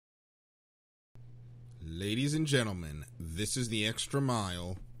Ladies and gentlemen, this is the Extra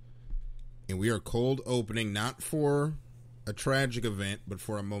Mile, and we are cold opening not for a tragic event, but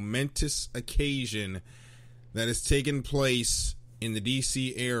for a momentous occasion that has taken place in the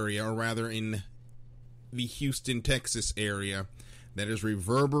D.C. area, or rather in the Houston, Texas area, that has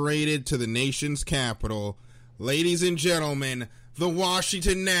reverberated to the nation's capital. Ladies and gentlemen, the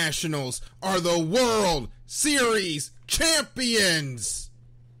Washington Nationals are the World Series champions!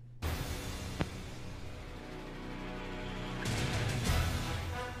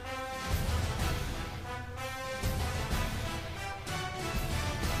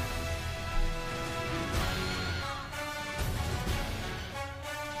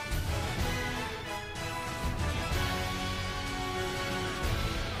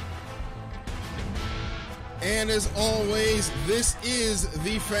 And as always, this is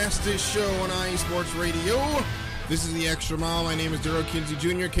the fastest show on iSports Radio. This is the Extra Mile. My name is Daryl Kinsey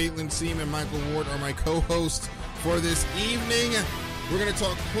Jr. Caitlin Seam and Michael Ward are my co-hosts for this evening. We're going to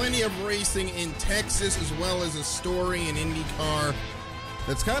talk plenty of racing in Texas, as well as a story in IndyCar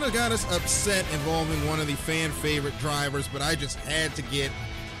that's kind of got us upset involving one of the fan favorite drivers, but I just had to get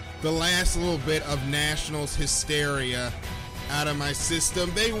the last little bit of Nationals hysteria out of my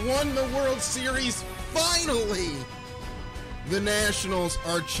system. They won the World Series. Finally, the Nationals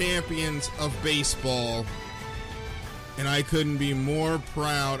are champions of baseball, and I couldn't be more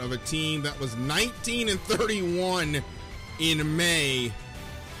proud of a team that was 19-31 in May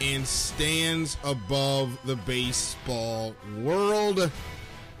and stands above the baseball world.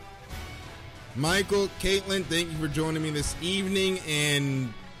 Michael, Caitlin, thank you for joining me this evening,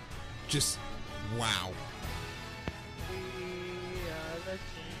 and just wow.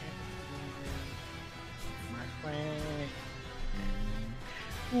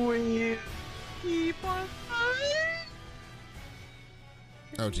 Will you keep on fighting?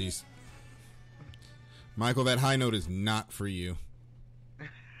 Oh, jeez. Michael, that high note is not for you.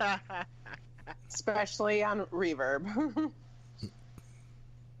 Especially on reverb.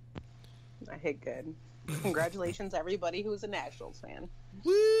 I hit good. Congratulations, everybody who's a Nationals fan.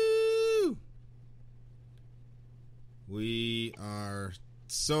 Woo! We are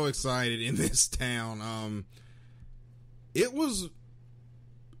so excited in this town. It was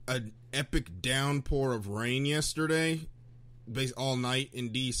an epic downpour of rain yesterday, all night in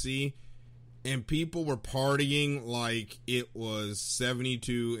D.C., and people were partying like it was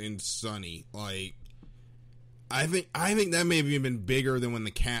 72 and sunny. Like, I think that may have even been bigger than when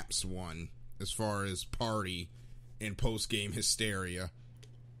the Caps won, as far as party and post-game hysteria.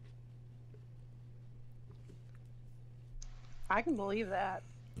 I can believe that.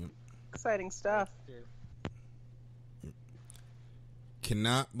 Yep. Exciting stuff.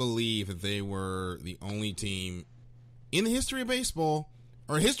 Cannot believe that they were the only team in the history of baseball,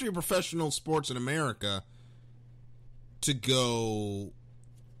 or history of professional sports in America, to go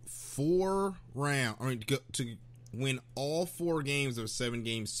 4 rounds, to win all 4 games of a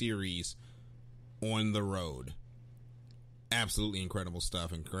 7-game series on the road. Absolutely incredible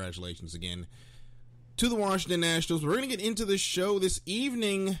stuff, and congratulations again to the Washington Nationals. We're going to get into the show this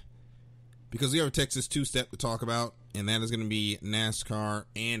evening because we have a Texas two-step to talk about, and that is going to be NASCAR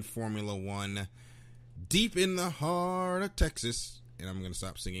and Formula One deep in the heart of Texas. And I'm going to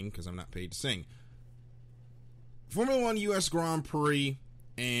stop singing because I'm not paid to sing. Formula One U.S. Grand Prix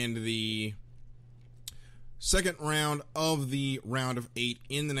and the second round of the round of 8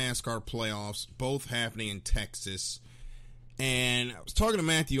 in the NASCAR playoffs, both happening in Texas. And I was talking to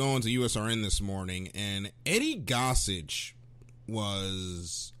Matthew Owens of USRN this morning, and Eddie Gossage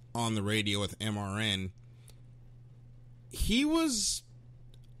was on the radio with MRN. He was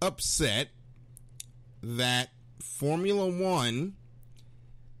upset that Formula One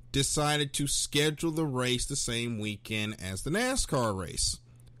decided to schedule the race the same weekend as the NASCAR race.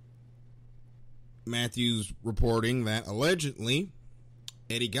 Matthew's reporting that allegedly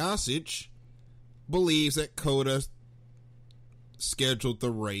Eddie Gossage believes that COTA scheduled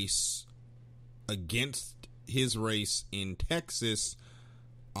the race against his race in Texas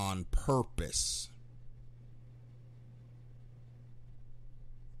on purpose.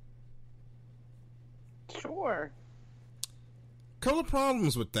 Sure. Couple of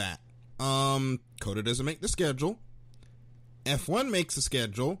problems with that. COTA doesn't make the schedule. F1 makes the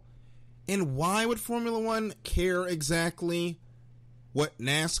schedule. And why would Formula One care exactly what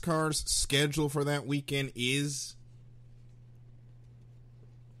NASCAR's schedule for that weekend is?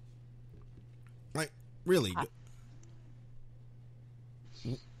 Like, really?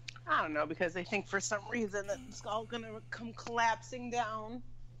 I don't know, because they think for some reason that it's all going to come collapsing down.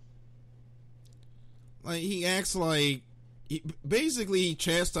 Like, he acts like... He basically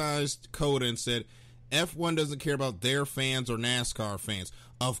chastised COTA and said, F1 doesn't care about their fans or NASCAR fans.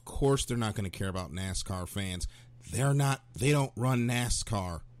 Of course they're not going to care about NASCAR fans. They don't run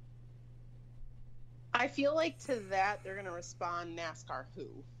NASCAR. I feel like to that they're going to respond NASCAR who,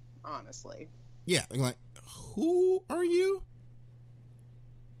 honestly. Yeah, like, who are you?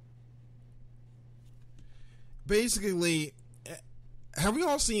 Basically, have we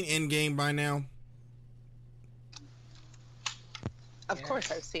all seen Endgame by now? Of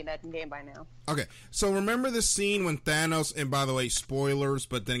course I've seen Endgame by now. Okay, so remember the scene when Thanos, and by the way, spoilers,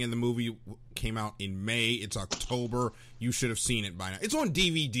 but then again, the movie came out in May. It's October. You should have seen it by now. It's on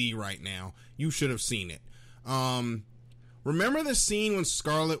DVD right now. You should have seen it. Remember the scene when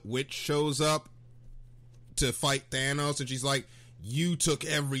Scarlet Witch shows up to fight Thanos, and she's like, "You took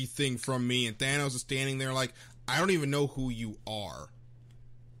everything from me," and Thanos is standing there like, "I don't even know who you are."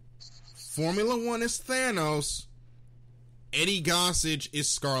 Formula One is Thanos. Eddie Gossage is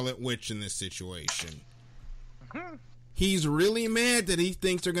Scarlet Witch in this situation. Mm-hmm. He's really mad that he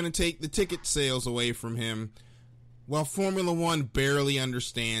thinks they're going to take the ticket sales away from him, while Formula One barely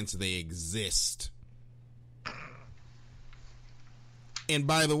understands they exist. And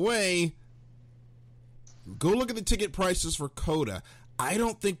by the way, go look at the ticket prices for COTA. I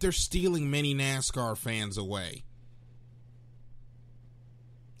don't think they're stealing many NASCAR fans away.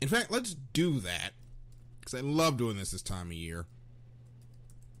 In fact, let's do that. Because I love doing this time of year.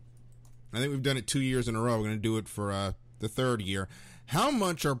 I think we've done it 2 years in a row. We're going to do it for the third year. How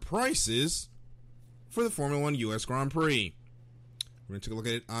much are prices for the Formula One U.S. Grand Prix? We're going to take a look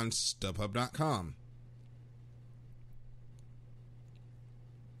at it on StubHub.com.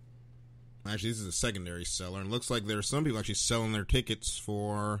 Actually, this is a secondary seller. And it looks like there are some people actually selling their tickets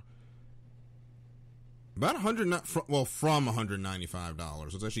for about from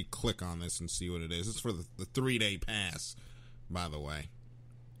 $195. Let's actually click on this and see what it is. It's for the 3-day pass, by the way.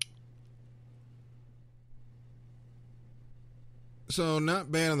 So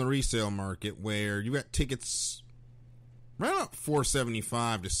not bad on the resale market, where you got tickets right about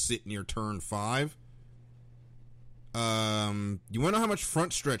 $475 to sit in your turn 5. You want to know how much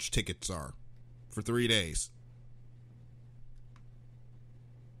front stretch tickets are for 3 days?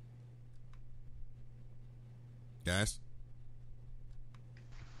 Guys?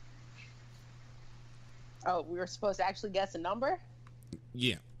 Oh, we were supposed to actually guess a number?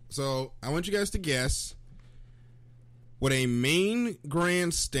 Yeah. So, I want you guys to guess what a main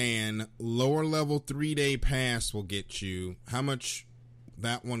grandstand lower level 3-day pass will get you, how much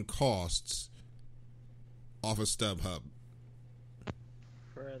that one costs off of StubHub.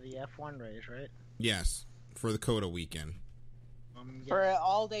 For the F1 race, right? Yes. For the COTA weekend. Yes. For an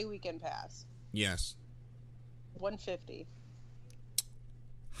all-day weekend pass. Yes. $150.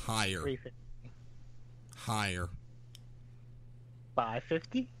 Higher. $350. Higher.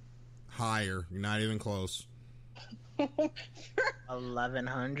 $550. Higher. You're not even close.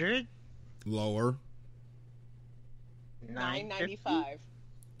 $1,100. Lower. $995.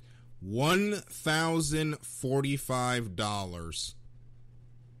 $1,045.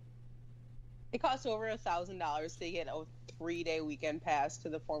 It costs over $1,000 to get a 3-day weekend pass to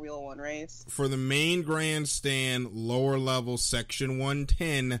the Formula One race. For the main grandstand, lower level, section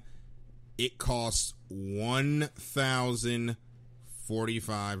 110, it costs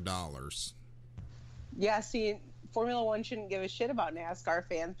 $1,045. Yeah, see, Formula One shouldn't give a shit about NASCAR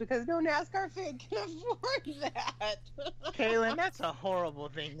fans because no NASCAR fan can afford that. Kaylin, that's a horrible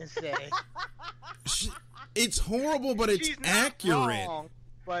thing to say. It's horrible, but it's She's not accurate. wrong,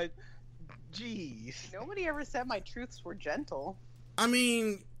 but, jeez. Nobody ever said my truths were gentle. I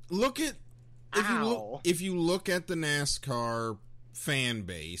mean, if you look at the NASCAR fan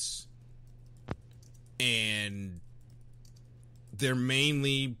base, and they're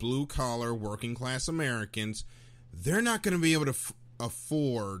mainly blue-collar, working-class Americans, they're not going to be able to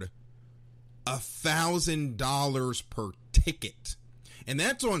afford $1,000 per ticket. And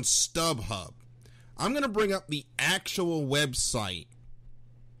that's on StubHub. I'm going to bring up the actual website,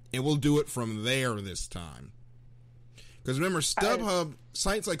 and we'll do it from there this time. Because remember, StubHub,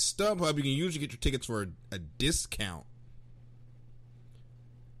 sites like StubHub, you can usually get your tickets for a discount.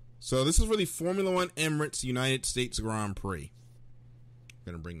 So this is for the Formula One Emirates United States Grand Prix. I'm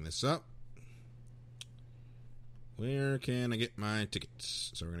going to bring this up. Where can I get my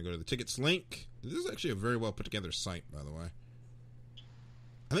tickets? So we're going to go to the tickets link. This is actually a very well put together site, by the way.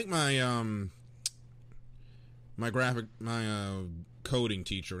 I think my coding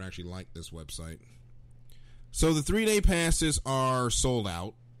teacher would actually like this website. So the 3-day passes are sold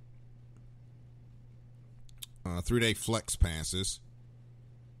out. 3-day flex passes.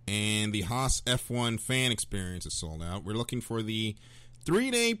 And the Haas F1 fan experience is sold out. We're looking for the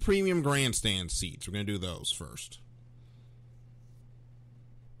 3-day premium grandstand seats. We're going to do those first.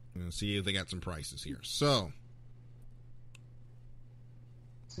 I'm going to see if they got some prices here. So,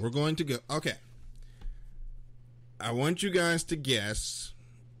 we're going to go. Okay. I want you guys to guess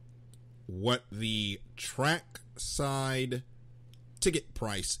what the trackside ticket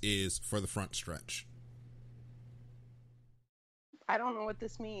price is for the front stretch. I don't know what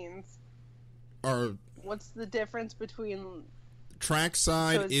this means. Or what's the difference between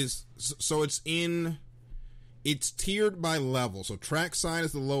trackside it's tiered by level. So trackside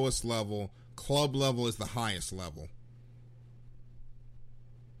is the lowest level, club level is the highest level.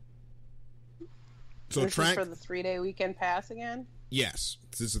 So this is for the 3-day weekend pass again? Yes.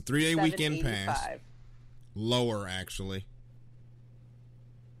 This is a 3-day weekend pass. Lower, actually.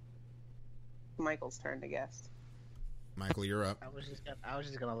 Michael's turn to guess. Michael, you're up. I was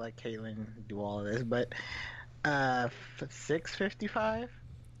just gonna let Caitlin do all of this, but $655.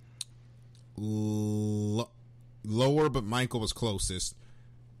 Lower, but Michael was closest.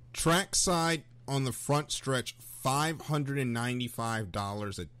 Trackside on the front stretch,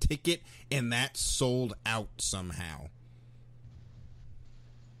 $595 a ticket, and that's sold out somehow.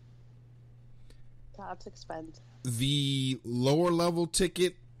 That's expensive. The lower level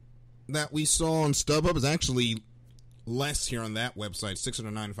ticket that we saw on StubHub is actually less here on that website,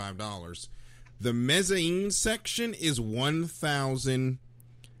 $695. The mezzanine section is $1,000,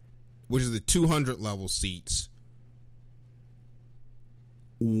 which is the 200 level seats.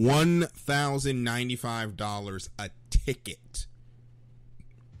 $1,095 a ticket.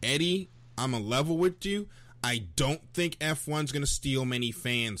 Eddie, I'm a level with you. I don't think F1's going to steal many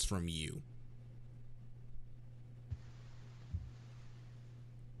fans from you.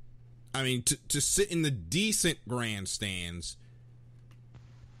 I mean, to sit in the decent grandstands,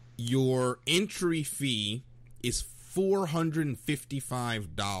 your entry fee is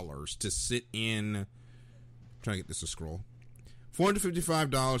 $455 to sit in. I'm trying to get this to scroll.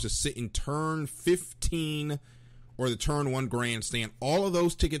 $455 to sit in turn 15 or the turn 1 grandstand. All of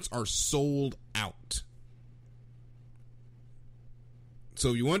those tickets are sold out.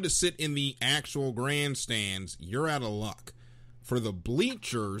 So if you wanted to sit in the actual grandstands, you're out of luck. For the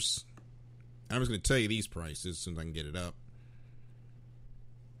bleachers, I'm just going to tell you these prices since I can get it up.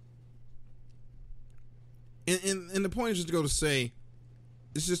 And the point is just to go to say,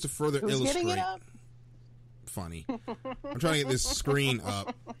 this is just to further illustrate. Getting it up? Funny. I'm trying to get this screen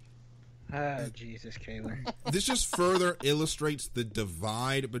up. Oh, Jesus, Caitlin. This just further illustrates the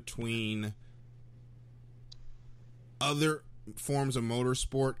divide between other forms of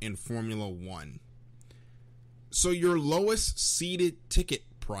motorsport and Formula One. So your lowest seated ticket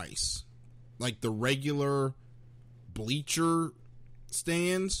price, like the regular bleacher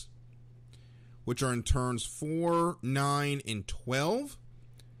stands, which are in turns 4, 9, and 12.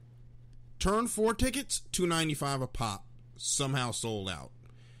 Turn 4 tickets, $295 a pop, somehow sold out.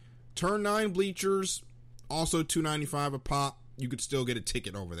 Turn 9 bleachers, also $295 a pop. You could still get a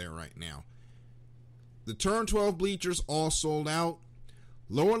ticket over there right now. The turn 12 bleachers all sold out.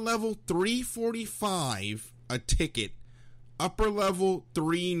 Lower level, $345 a ticket. Upper level,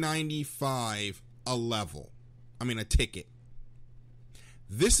 $395 a ticket.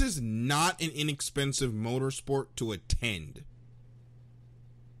 This is not an inexpensive motorsport to attend.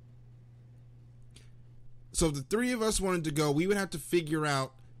 So if the three of us wanted to go, we would have to figure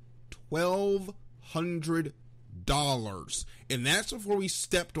out $1,200. And that's before we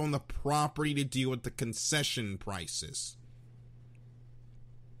stepped on the property to deal with the concession prices.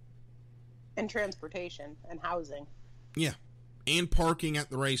 And transportation and housing. Yeah. And parking at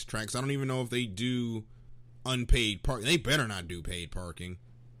the racetracks. I don't even know if they do unpaid parking. They better not do paid parking.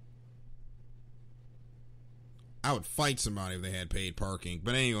 I would fight somebody if they had paid parking.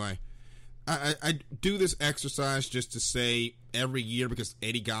 But anyway, I do this exercise just to say every year, because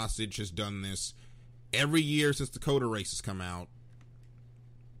Eddie Gossage has done this every year since the Dakota races come out.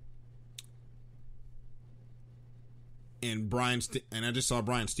 And and I just saw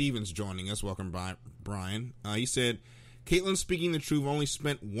Brian Stevens joining us. Welcome, Brian. He said, Caitlin, speaking the truth, only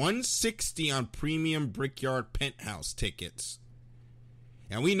spent $160 on premium Brickyard Penthouse tickets.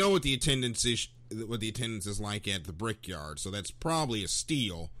 And we know what the attendance is like at the Brickyard, so that's probably a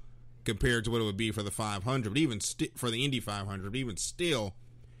steal compared to what it would be for the 500, but even for the Indy 500. But even still,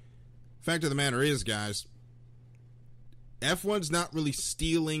 fact of the matter is, guys, F1's not really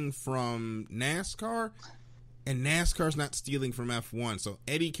stealing from NASCAR, and NASCAR's not stealing from F1. So,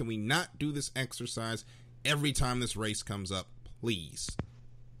 Eddie, can we not do this exercise every time this race comes up, please?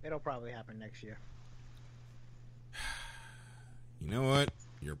 It'll probably happen next year. You know what?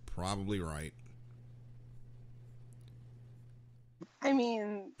 You're probably right. I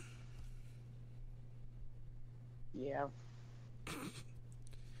mean, yeah.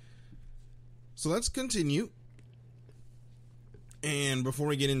 So let's continue. And before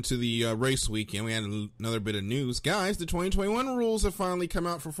we get into the race weekend, we had another bit of news. Guys, the 2021 rules have finally come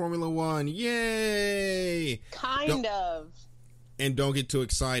out for Formula One. Yay! Kind of. And don't get too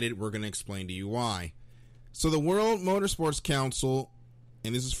excited. We're going to explain to you why. So the World Motorsports Council,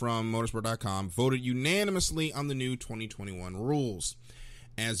 and this is from motorsport.com, voted unanimously on the new 2021 rules.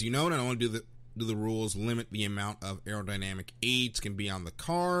 As you know, not only do the rules limit the amount of aerodynamic aids can be on the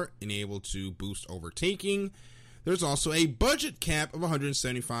car and able to boost overtaking, there's also a budget cap of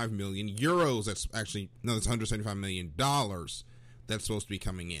 175 million euros. That's 175 million dollars that's supposed to be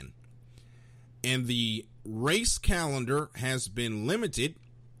coming in. And the race calendar has been limited,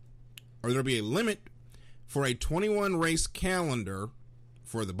 or there'll be a limit for a 21 race calendar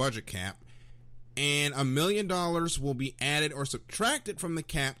for the budget cap, and $1 million will be added or subtracted from the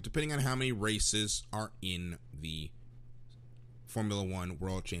cap depending on how many races are in the Formula One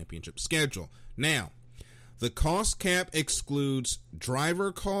World Championship schedule. Now, the cost cap excludes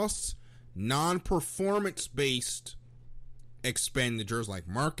driver costs, non-performance based expenditures like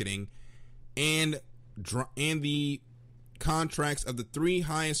marketing, and the contracts of the 3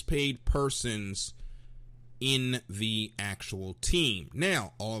 highest paid persons in the actual team.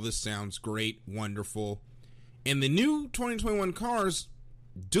 Now, all of this sounds great, wonderful, and the new 2021 cars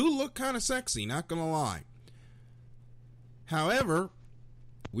do look kind of sexy, not gonna lie. However,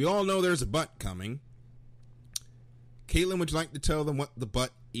 we all know there's a but coming. Caitlin, would you like to tell them what the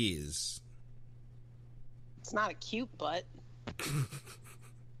but is? It's not a cute butt.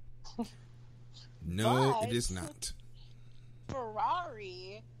 No, But it is not.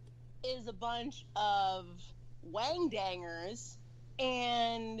 Ferrari is a bunch of wang-dangers,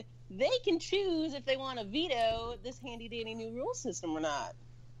 and they can choose if they want to veto this handy-dandy new rule system or not.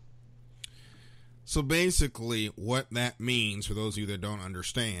 So basically, what that means, for those of you that don't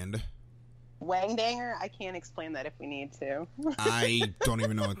understand... Wang-danger? I can't explain that if we need to. I don't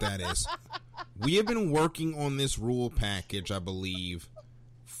even know what that is. We have been working on this rule package, I believe,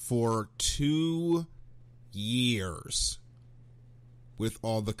 for 2 years. With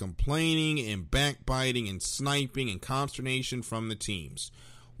all the complaining and backbiting and sniping and consternation from the teams.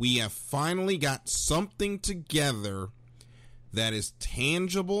 We have finally got something together that is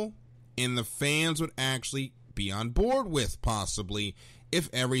tangible and the fans would actually be on board with, possibly, if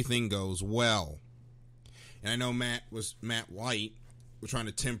everything goes well. And I know Matt White was trying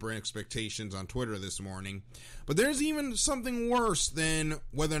to temper expectations on Twitter this morning, but there's even something worse than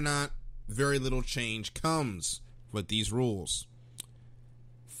whether or not very little change comes with these rules.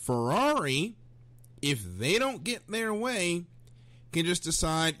 Ferrari, if they don't get their way, can just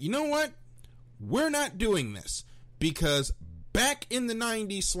decide, you know what? We're not doing this. Because back in the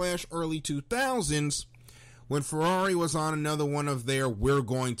 90s/early 2000s, when Ferrari was on another one of their we're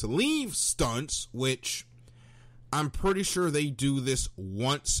going to leave stunts, which I'm pretty sure they do this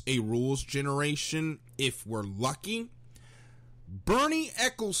once a rules generation, if we're lucky, Bernie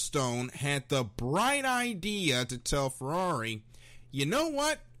Ecclestone had the bright idea to tell Ferrari, you know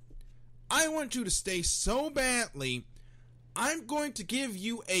what? I want you to stay so badly, I'm going to give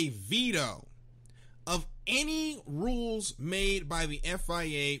you a veto of any rules made by the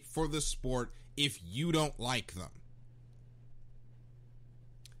FIA for the sport if you don't like them.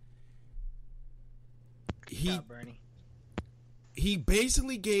 He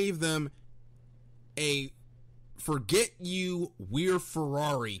basically gave them a forget you, we're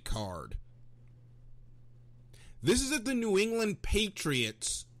Ferrari card. This is at the New England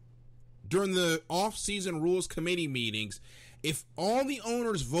Patriots during the off-season rules committee meetings. If all the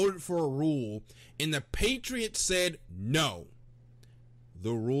owners voted for a rule and the Patriots said no,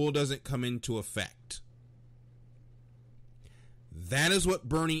 the rule doesn't come into effect. That is what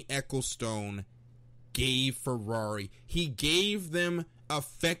Bernie Ecclestone gave Ferrari. He gave them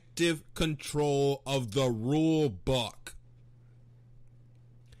effective control of the rule book.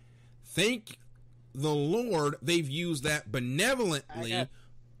 Thank the Lord they've used that benevolently,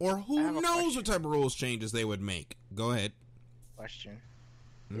 or who knows what type of rules changes they would make. Go ahead. Question.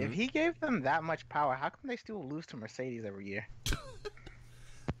 Mm-hmm. If he gave them that much power, how come they still lose to Mercedes every year?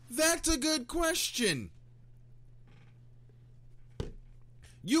 That's a good question.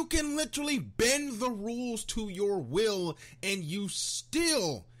 You can literally bend the rules to your will, and you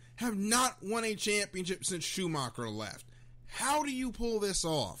still have not won a championship since Schumacher left. How do you pull this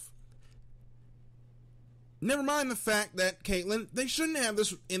off? Never mind the fact that, Caitlin, they shouldn't have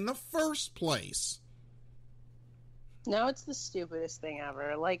this in the first place. No, it's the stupidest thing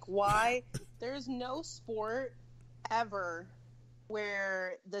ever. Like, why? There's no sport ever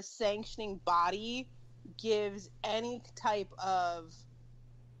where the sanctioning body gives any type of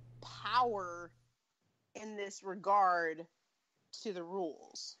power in this regard to the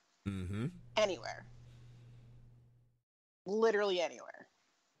rules. Mm-hmm. Anywhere. Literally anywhere.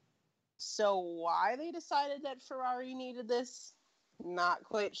 So why they decided that Ferrari needed this, not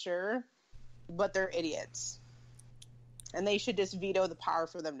quite sure. But they're idiots. And they should just veto the power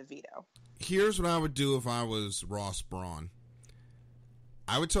for them to veto. Here's what I would do if I was Ross Brawn.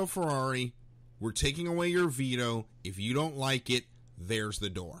 I would tell Ferrari, we're taking away your veto. If you don't like it, there's the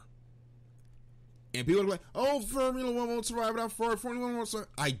door. And people are like, oh, Formula 1 won't survive without Ferrari. Formula 1 won't survive.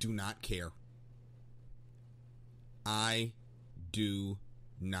 I do not care. I do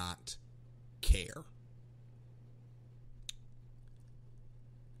not care.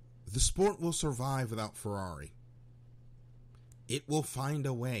 The sport will survive without Ferrari. It will find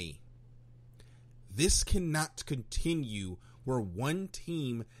a way. This cannot continue where one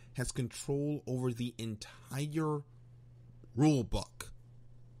team has control over the entire rule book.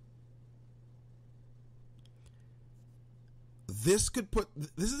 This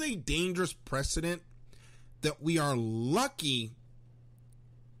is a dangerous precedent that we are lucky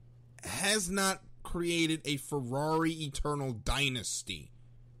has not created a Ferrari eternal dynasty,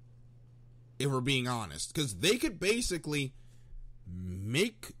 if we're being honest. Because they could basically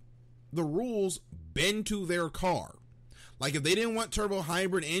make the rules bend to their car. Like, if they didn't want turbo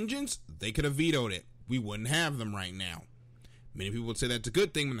hybrid engines, they could have vetoed it. We wouldn't have them right now. Many people would say that's a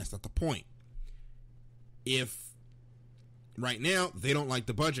good thing, but that's not the point. If right now they don't like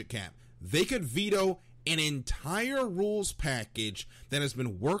the budget cap, they could veto an entire rules package that has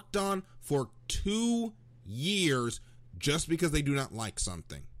been worked on for 2 years just because they do not like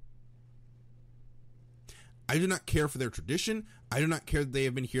something. I do not care for their tradition. I do not care that they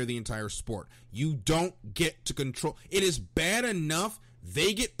have been here the entire sport. You don't get to control. It is bad enough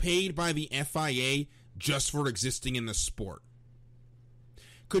they get paid by the FIA just for existing in the sport.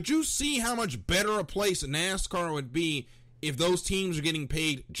 Could you see how much better a place NASCAR would be if those teams are getting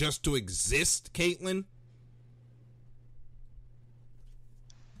paid just to exist, Caitlin?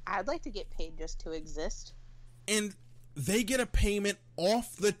 I'd like to get paid just to exist. And they get a payment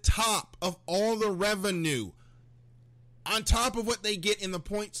off the top of all the revenue, on top of what they get in the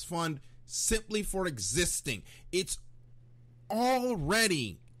points fund simply for existing. It's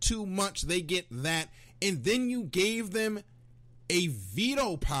already too much. They get that. And then you gave them a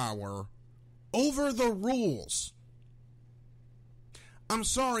veto power over the rules. I'm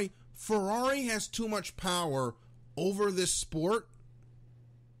sorry, Ferrari has too much power over this sport,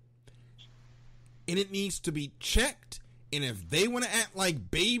 and it needs to be checked. And if they want to act like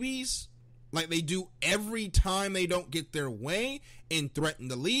babies, like they do every time they don't get their way and threaten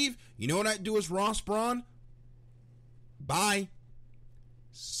to leave, you know what I'd do as Ross Brawn? Bye.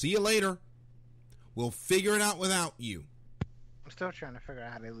 See you later. We'll figure it out without you. I'm still trying to figure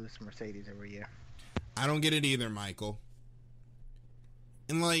out how they lose to Mercedes every year. I don't get it either, Michael.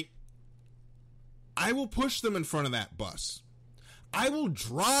 And like, I will push them in front of that bus. I will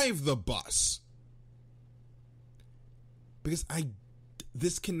drive the bus. Because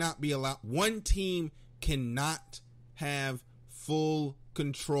this cannot be allowed. One team cannot have full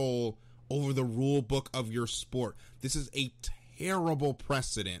control over the rule book of your sport. This is a terrible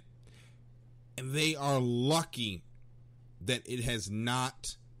precedent. And they are lucky that it has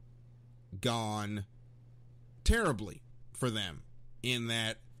not gone terribly for them, in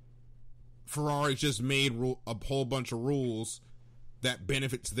that Ferrari's just made a whole bunch of rules that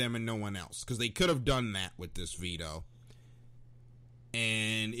benefits them and no one else. Because they could have done that with this veto.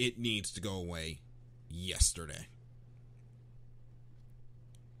 And it needs to go away yesterday.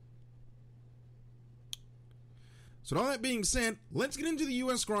 So with all that being said, let's get into the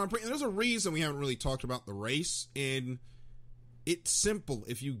U.S. Grand Prix. And there's a reason we haven't really talked about the race. And it's simple.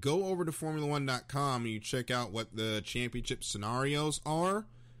 If you go over to Formula1.com and you check out what the championship scenarios are,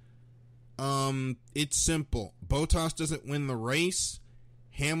 it's simple. Bottas doesn't win the race.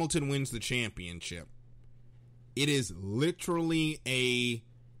 Hamilton wins the championship. It is literally a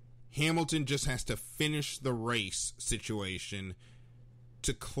Hamilton just has to finish the race situation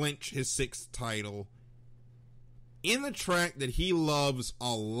to clinch his 6th title in the track that he loves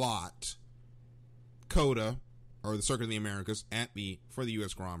a lot, COTA, or the Circuit of the Americas, for the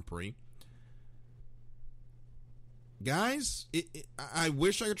U.S. Grand Prix. Guys, I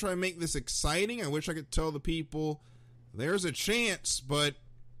wish I could try and make this exciting. I wish I could tell the people there's a chance, but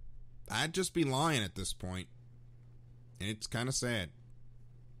I'd just be lying at this point. And it's kind of sad.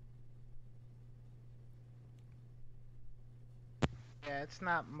 Yeah, it's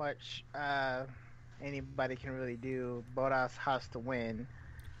not much anybody can really do. Bottas has to win,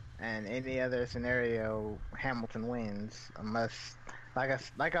 and any other scenario, Hamilton wins. Unless,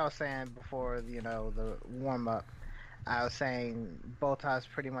 like I was saying before, the warm up, I was saying Bottas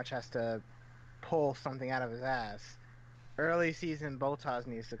pretty much has to pull something out of his ass. Early season, Bottas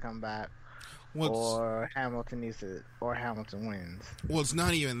needs to come back, or Hamilton wins. Well, it's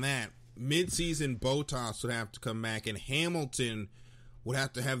not even that. Mid-season, Bottas would have to come back, and Hamilton would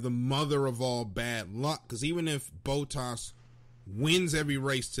have to have the mother of all bad luck. Because even if Bottas wins every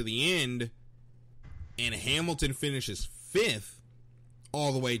race to the end, and Hamilton finishes 5th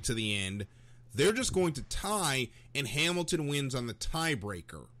all the way to the end, they're just going to tie, and Hamilton wins on the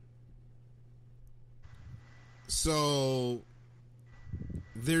tiebreaker. So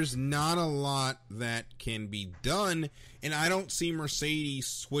there's not a lot that can be done, and I don't see Mercedes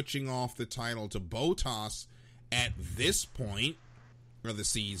switching off the title to Bottas at this point of the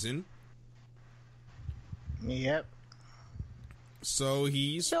season. Yep. So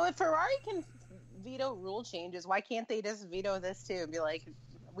if Ferrari can veto rule changes, why can't they just veto this too and be like,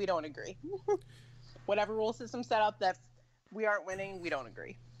 we don't agree? Whatever rule system set up that we aren't winning, we don't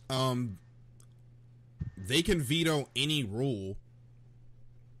agree. They can veto any rule.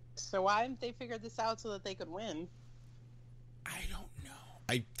 So why haven't they figured this out so that they could win? I don't know.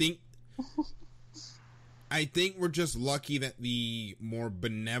 I think we're just lucky that the more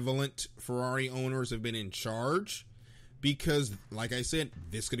benevolent Ferrari owners have been in charge, because, like I said,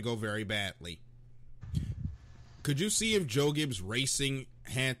 this could go very badly. Could you see if Joe Gibbs Racing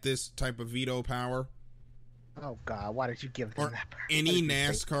had this type of veto power? Oh, God, why did you give them that power? Any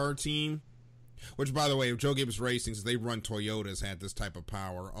NASCAR team? Which, by the way, if Joe Gibbs Racing, since they run Toyotas, had this type of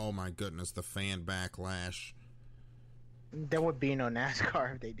power, oh my goodness, the fan backlash. There would be no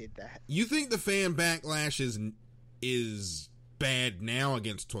NASCAR if they did that. You think the fan backlash is bad now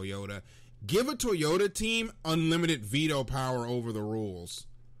against Toyota? Give a Toyota team unlimited veto power over the rules.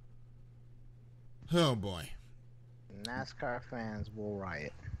 Oh boy. NASCAR fans will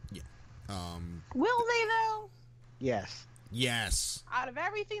riot. Yeah. Will they though? Yes. Yes. Out of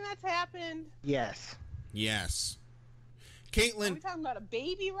everything that's happened? Yes. Yes. Caitlin. Are we talking about a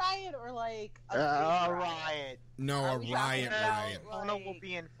baby riot or like a riot? No, a riot. Daytona will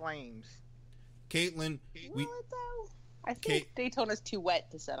be in flames. Caitlin. Will it though? I think Daytona's too wet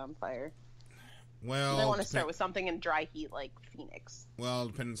to set on fire. Well, they want to start with something in dry heat like Phoenix. Well,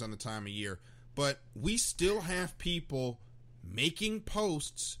 it depends on the time of year. But we still have people making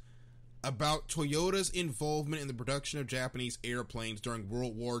posts about Toyota's involvement in the production of Japanese airplanes during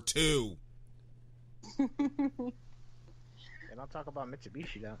World War II. They don't talk about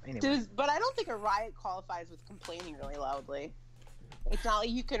Mitsubishi, though. Anyway. But I don't think a riot qualifies with complaining really loudly. It's not like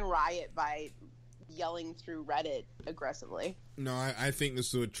you can riot by yelling through Reddit aggressively. No, I think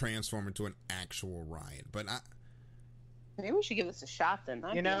this would transform into an actual riot. But maybe we should give this a shot then.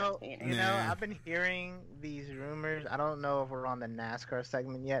 I've been hearing these rumors. I don't know if we're on the NASCAR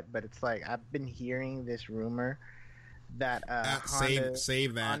segment yet, but it's like I've been hearing this rumor that Honda,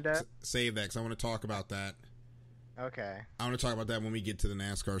 save that because I want to talk about that. Okay. I want to talk about that when we get to the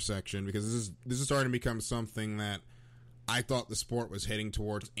NASCAR section, because this is starting to become something that I thought the sport was heading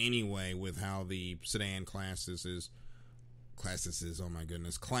towards anyway, with how the sedan classes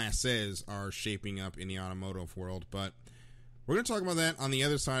are shaping up in the automotive world. But we're going to talk about that on the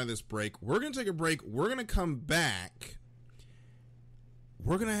other side of this break. We're going to take a break. We're going to come back.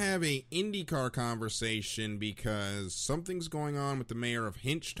 We're going to have a IndyCar conversation because something's going on with the mayor of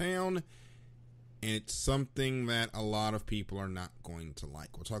Hinchtown, and it's something that a lot of people are not going to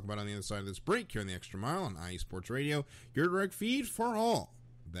like. We'll talk about it on the other side of this break here on the Extra Mile on IE Sports Radio, your direct feed for all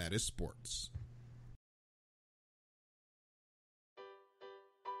that is sports.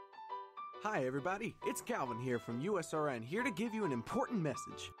 Hi everybody, it's Calvin here from USRN, here to give you an important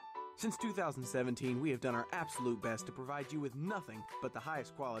message. Since 2017, we have done our absolute best to provide you with nothing but the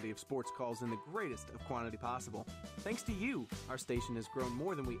highest quality of sports calls in the greatest of quantity possible. Thanks to you, our station has grown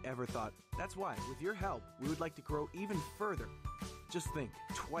more than we ever thought. That's why, with your help, we would like to grow even further. Just think,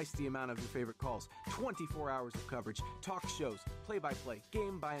 twice the amount of your favorite calls, 24 hours of coverage, talk shows, play-by-play,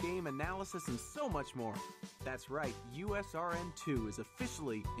 game-by-game analysis, and so much more. That's right, USRN2 is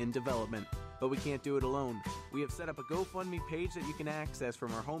officially in development. But we can't do it alone. We have set up a GoFundMe page that you can access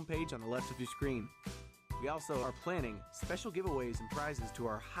from our homepage on the left of your screen. We also are planning special giveaways and prizes to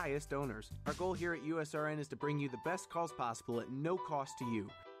our highest donors. Our goal here at USRN is to bring you the best calls possible at no cost to you.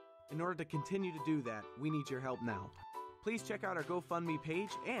 In order to continue to do that, we need your help now. Please check out our GoFundMe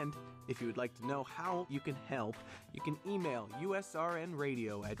page, and if you would like to know how you can help, you can email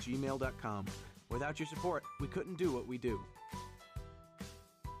usrnradio@gmail.com. Without your support, we couldn't do what we do.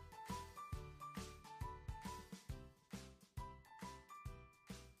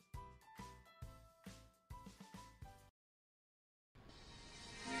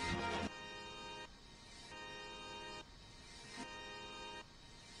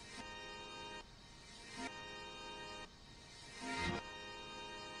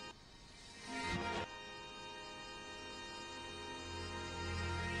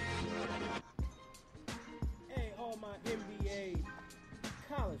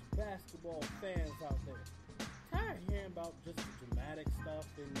 basketball fans out there. Tired of hearing about just the dramatic stuff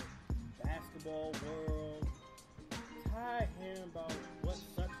in the basketball world. Tired of hearing about what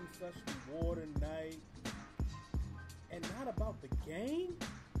such and such reward tonight. And not about the game?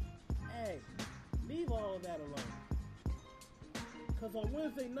 Hey, leave all of that alone. Because on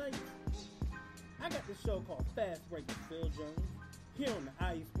Wednesday nights, I got this show called Fast Break with Phil Jones here on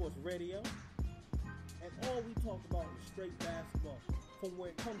the IE Sports Radio. And all we talk about is straight basketball, from where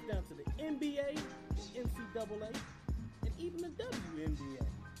it comes down to the NBA, the NCAA, and even the WNBA.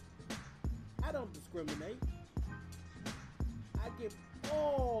 I don't discriminate. I give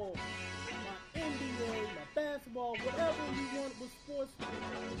all my NBA, my basketball, whatever you want with sports,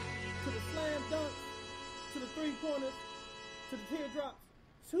 to the slam dunks, to the three-pointers, to the teardrops,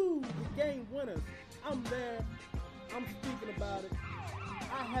 to the game winners. I'm there. I'm speaking about it.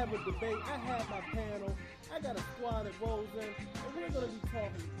 I have a debate. I have my panel. I got a squad that rolls in, and we're going to be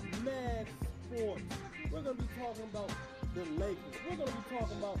talking mad sports. We're going to be talking about the Lakers. We're going to be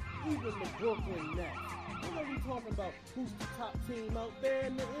talking about even the Brooklyn Nets. We're going to be talking about who's the top team out there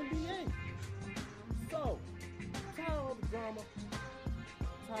in the NBA. So, tired all the drama.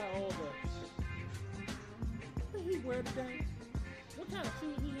 Tired all what he wear today? What kind of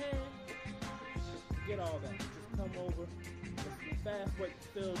shoes he had? Forget all that. Just come over. Fast Break with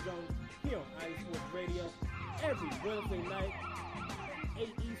Phil Jones here on IE Sports Radio every Wednesday night at 8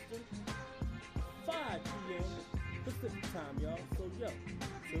 Eastern, 5 p.m. Pacific time, y'all. So, yo,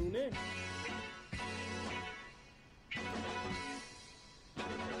 tune in.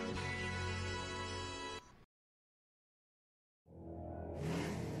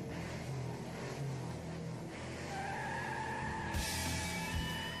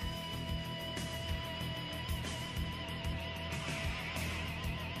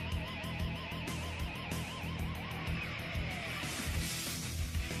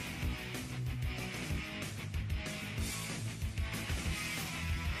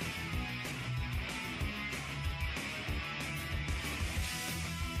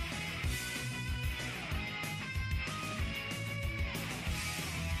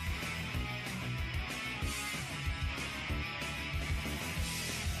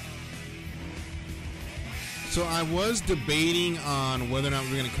 So I was debating on whether or not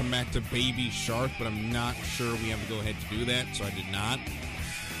we're going to come back to Baby Shark, but I'm not sure we have to go ahead to do that, so I did not.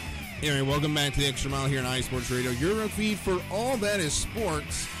 Anyway, welcome back to the Extra Mile here on IE Sports Radio. Your feed for all that is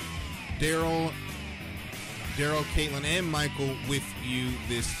sports. Daryl, Caitlin, and Michael with you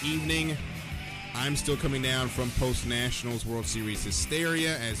this evening. I'm still coming down from post-Nationals World Series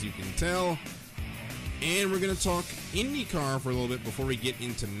hysteria, as you can tell. And we're going to talk IndyCar for a little bit before we get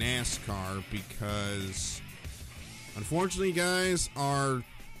into NASCAR, because unfortunately, guys, I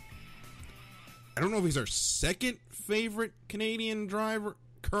don't know if he's our second favorite Canadian driver,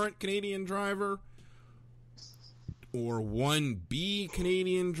 current Canadian driver, or 1B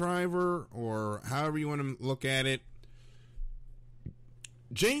Canadian driver, or however you want to look at it.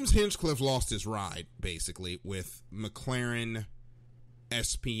 James Hinchcliffe lost his ride, basically, with McLaren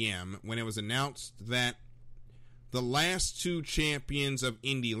SPM when it was announced that the last two champions of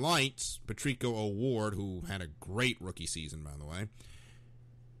Indy Lights, Patrico O'Ward, who had a great rookie season, by the way,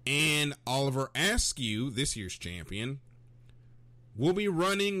 and Oliver Askew, this year's champion, will be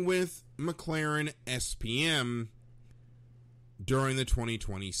running with McLaren SPM during the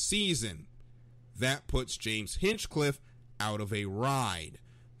 2020 season. That puts James Hinchcliffe out of a ride.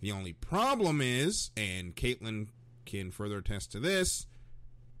 The only problem is, and Caitlin can further attest to this,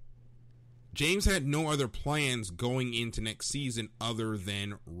 James had no other plans going into next season other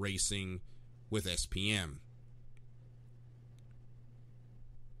than racing with SPM.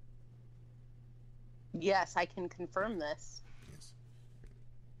 Yes, I can confirm this. Yes.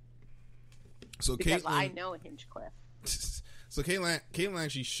 So because Caitlin, I know Hinchcliffe. So Caitlin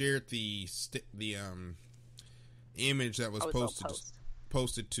actually shared the image that was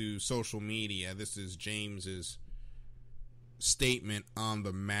posted to social media. This is James's statement on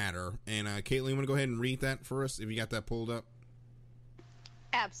the matter. And Caitlin, you want to go ahead and read that for us if you got that pulled up?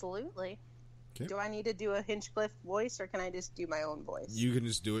 Absolutely. Okay. Do I need to do a Hinchcliffe voice, or can I just do my own voice? You can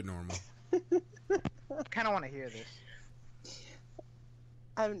just do it normal. I kind of want to hear this.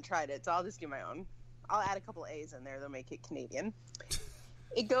 I haven't tried it, so I'll just do my own. I'll add a couple A's in there. They'll make it Canadian.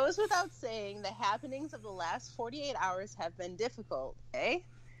 It goes without saying, the happenings of the last 48 hours have been difficult, eh?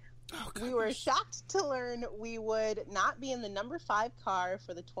 Oh, we were shocked to learn we would not be in the number 5 car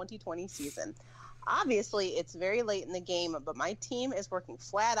for the 2020 season. Obviously, it's very late in the game, but my team is working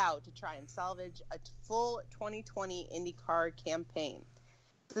flat out to try and salvage a full 2020 IndyCar campaign.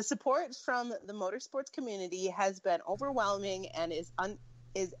 The support from the motorsports community has been overwhelming and is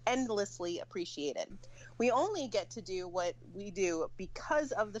is endlessly appreciated. We only get to do what we do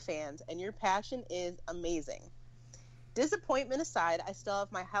because of the fans, and your passion is amazing. Disappointment aside, I still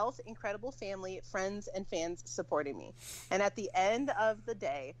have my health, incredible family, friends, and fans supporting me. And at the end of the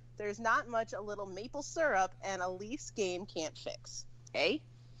day, there's not much a little maple syrup and a Leafs game can't fix. Hey?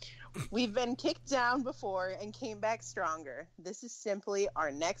 We've been kicked down before and came back stronger. This is simply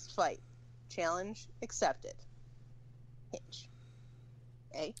our next fight. Challenge accepted. Hinch.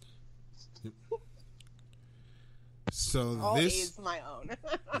 Hey? So All this A's my own.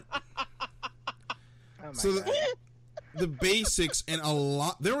 Oh my so God. the basics and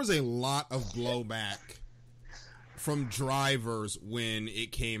there was a lot of blowback from drivers when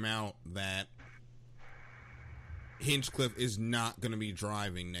it came out that Hinchcliffe is not going to be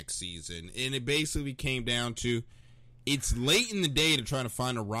driving next season. And it basically came down to, it's late in the day to try to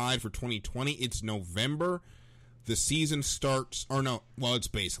find a ride for 2020. It's November. The season starts, or no, well, it's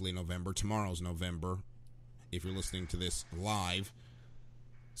basically November. Tomorrow's November, if you're listening to this live.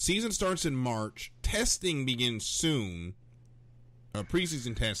 Season starts in March. Testing begins soon.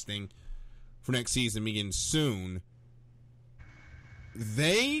 Preseason testing for next season begins soon.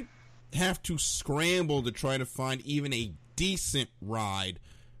 They have to scramble to try to find even a decent ride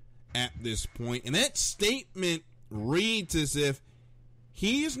at this point. And that statement reads as if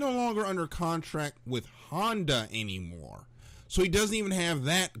he is no longer under contract with Honda anymore. So he doesn't even have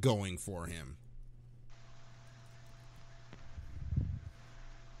that going for him.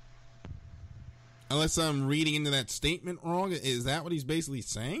 Unless I'm reading into that statement wrong. Is that what he's basically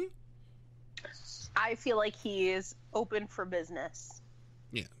saying? I feel like he is open for business.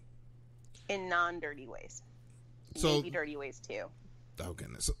 Yeah. In non-dirty ways. So, maybe dirty ways too. Oh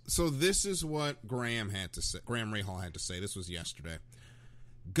goodness. So this is what Graham had to say. Graham Rahal had to say. This was yesterday.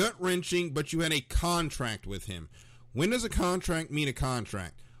 Gut-wrenching, but you had a contract with him. When does a contract mean a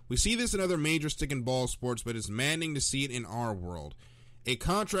contract? We see this in other major stick and ball sports, but it's maddening to see it in our world. A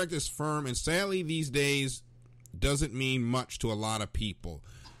contract is firm, and sadly these days doesn't mean much to a lot of people.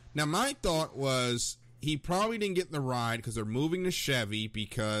 Now, my thought was he probably didn't get the ride because they're moving to Chevy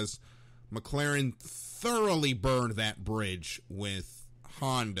because McLaren thoroughly burned that bridge with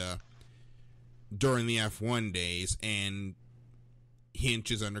Honda during the F1 days, and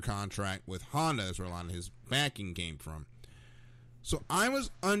Hinch is under contract with Honda as where a lot of his backing came from. So I was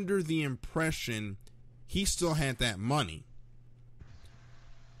under the impression he still had that money.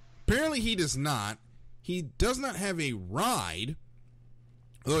 Apparently he does not. He does not have a ride,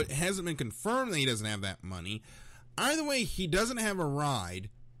 though it hasn't been confirmed that he doesn't have that money. Either way, he doesn't have a ride.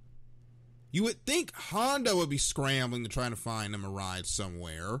 You would think Honda would be scrambling to try to find him a ride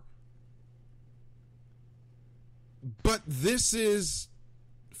somewhere. But this is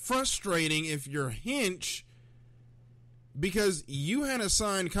frustrating if you're Hinch, because you had a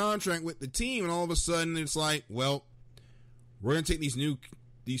signed contract with the team, and all of a sudden it's like, well, we're going to take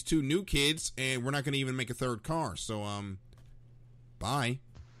these two new kids, and we're not going to even make a third car. So, bye.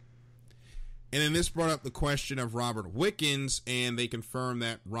 And then this brought up the question of Robert Wickens, and they confirmed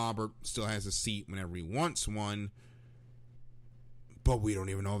that Robert still has a seat whenever he wants one. But we don't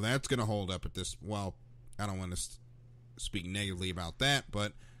even know if that's going to hold up at this. Well, I don't want to speak negatively about that,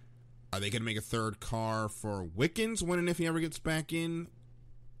 but are they going to make a third car for Wickens when and if he ever gets back in?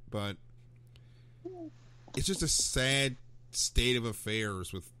 But it's just a sad state of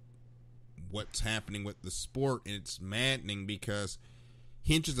affairs with what's happening with the sport, and it's maddening because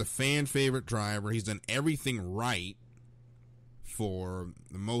Hinch is a fan favorite driver. He's done everything right for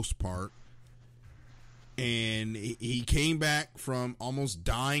the most part, and he came back from almost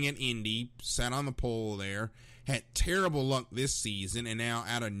dying at Indy, sat on the pole there, had terrible luck this season, and now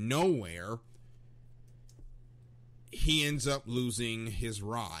out of nowhere he ends up losing his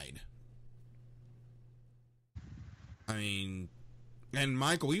ride. I mean, and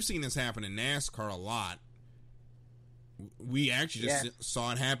Michael, we've seen this happen in NASCAR a lot. We actually just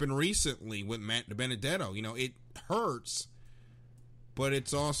saw it happen recently with Matt DiBenedetto. You know, it hurts, but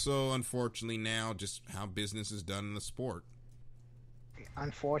it's also, unfortunately, now just how business is done in the sport.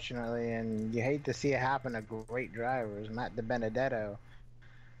 Unfortunately, and you hate to see it happen to great drivers. Matt DiBenedetto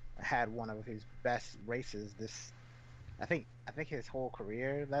had one of his best races I think his whole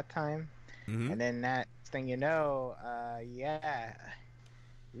career that time. Mm-hmm. And then that thing, we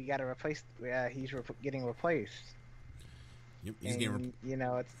got to replace. He's getting replaced. Yep, he's getting.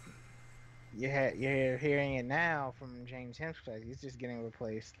 It's you're hearing it now from James Hinchcliffe. He's just getting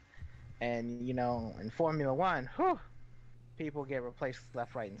replaced, and in Formula One, people get replaced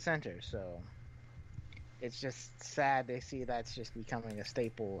left, right, and center. So it's just sad to see that's just becoming a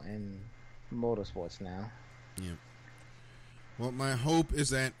staple in motorsports now. Yeah. Well, my hope is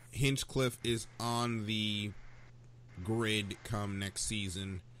that Hinchcliffe is on the grid come next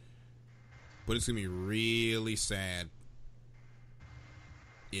season, but it's going to be really sad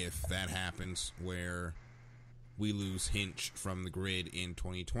if that happens, where we lose Hinch from the grid in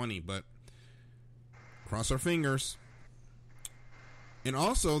 2020, but cross our fingers. And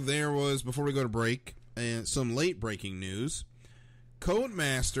also, there was, before we go to break, some late breaking news.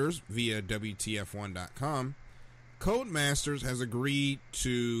 Codemasters, via WTF1.com, Codemasters has agreed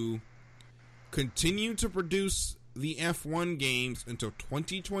to continue to produce the F1 games until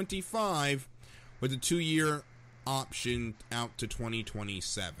 2025 with a 2-year option out to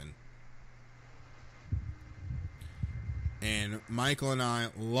 2027. And Michael and I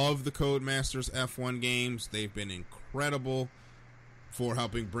love the Codemasters F1 games. They've been incredible for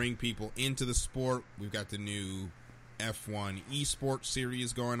helping bring people into the sport. We've got the new F1 esports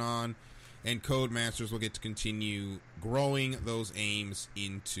series going on, and Codemasters will get to continue growing those aims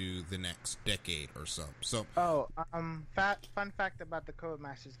into the next decade or so. Fun fact about the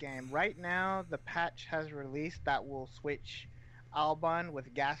Codemasters game. Right now, the patch has released that will switch Albon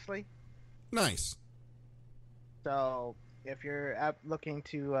with Gasly. Nice. So if you're looking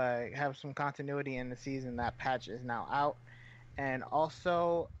to have some continuity in the season, that patch is now out. And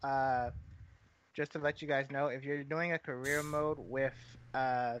also, just to let you guys know, if you're doing a career mode with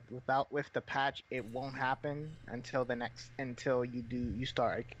the patch, it won't happen until you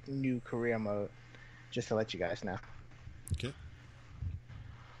start a new career mode. Just to let you guys know. Okay.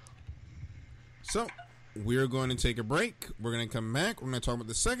 So we're going to take a break. We're going to come back. We're going to talk about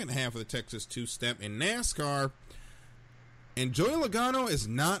the second half of the Texas two-step in NASCAR. And Joey Logano is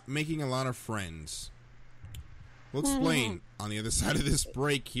not making a lot of friends. We'll explain on the other side of this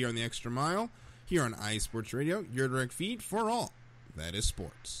break here on the Extra Mile, here on iSports Radio, your direct feed for all that is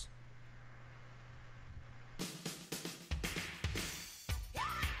sports.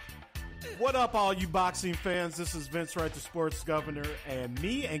 What up, all you boxing fans? This is Vince Wright, the sports governor, and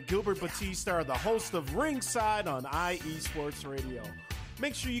me and Gilbert Batista are the host of Ringside on IE Sports Radio.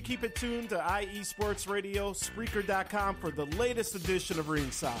 Make sure you keep it tuned to IE Sports Radio, Spreaker.com for the latest edition of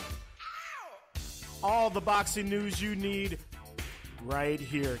Ringside. All the boxing news you need right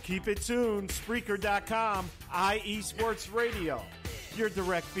here. Keep it tuned, Spreaker.com, IE Sports Radio, your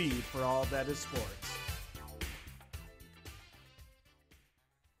direct feed for all that is sports.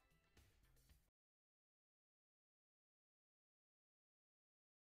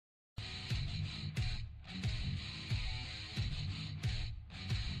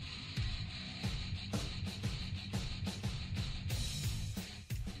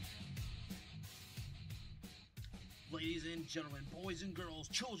 Ladies and gentlemen, boys and girls,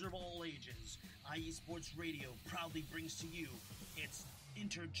 children of all ages, IE Sports Radio proudly brings to you its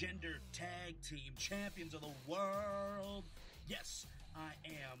intergender tag team champions of the world. Yes, I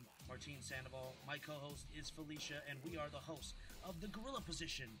am Martin Sandoval. My co-host is Felicia, and we are the hosts of The Gorilla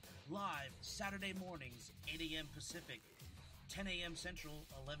Position, live Saturday mornings, 8 a.m. Pacific, 10 a.m. Central,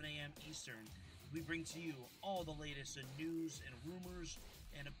 11 a.m. Eastern. We bring to you all the latest in news and rumors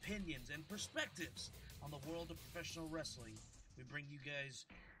and opinions and perspectives on the world of professional wrestling. We bring you guys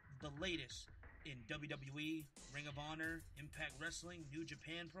the latest in WWE, Ring of Honor, Impact Wrestling, New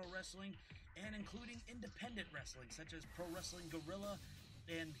Japan Pro Wrestling, and including independent wrestling such as Pro Wrestling Guerrilla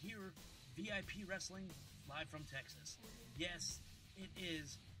and here VIP Wrestling live from Texas. Yes, it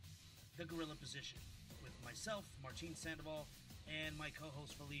is the Gorilla Position with myself, Martin Sandoval, and my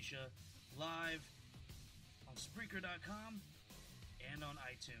co-host Felicia, live on Spreaker.com and on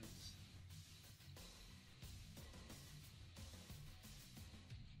iTunes.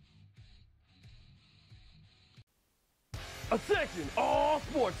 Attention, all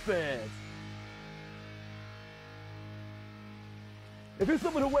sports fans! If you're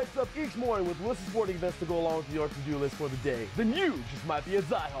someone who wakes up each morning with lists of sporting events to go along with your to-do list for the day, then you just might be a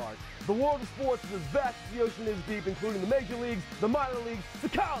diehard. The world of sports is as vast as the ocean is deep, including the major leagues, the minor leagues, the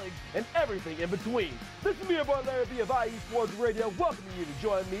college, and everything in between. This is me, your boy Larry B of IE Sports Radio, welcoming you to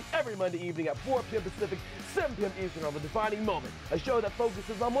join me every Monday evening at 4 p.m. Pacific, 7 p.m. Eastern on The Defining Moment, a show that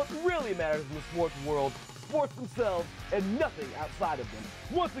focuses on what really matters in the sports world, sports themselves, and nothing outside of them.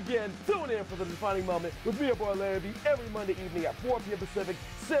 Once again, tune in for The Defining Moment with me, your boy Larry B, every Monday evening at 4 p.m. Pacific,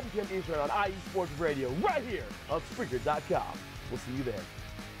 7 p.m. Eastern on IE Sports Radio, right here on Spreaker.com. We'll see you there.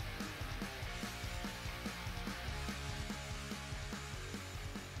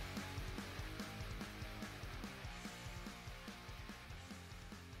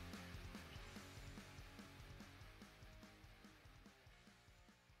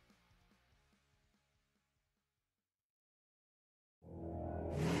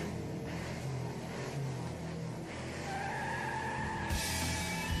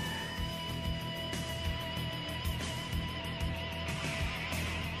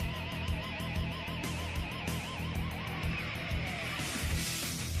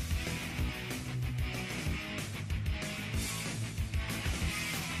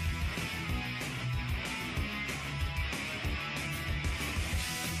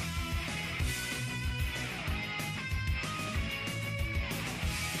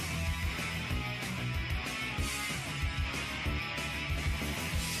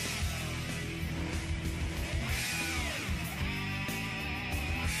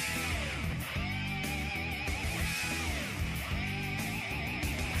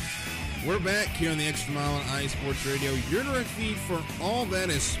 We're back here on the Extra Mile on iSports Radio, your direct feed for all that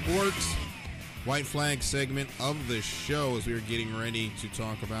is sports. White flag segment of the show as we are getting ready to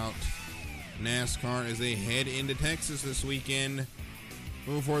talk about NASCAR as they head into Texas this weekend.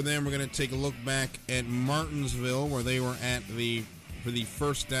 Before then, we're going to take a look back at Martinsville, where they were at for the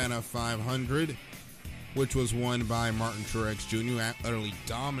first Data 500, which was won by Martin Truex Jr., who utterly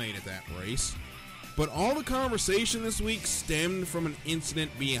dominated that race. But all the conversation this week stemmed from an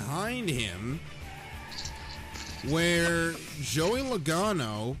incident behind him where Joey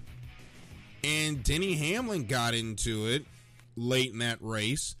Logano and Denny Hamlin got into it late in that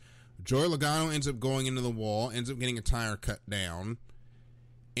race. Joey Logano ends up going into the wall, ends up getting a tire cut down,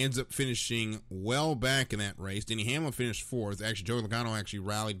 ends up finishing well back in that race. Denny Hamlin finished 4th. Actually, Joey Logano actually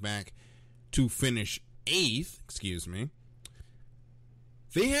rallied back to finish 8th. Excuse me.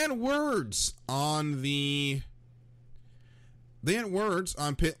 They had words on pit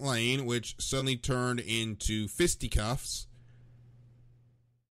lane, which suddenly turned into fisticuffs,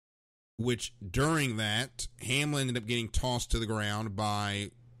 which during that, Hamlin ended up getting tossed to the ground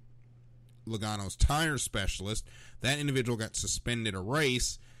by Logano's tire specialist. That individual got suspended a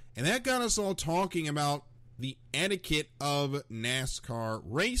race, and that got us all talking about the etiquette of NASCAR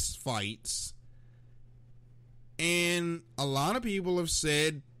race fights. And a lot of people have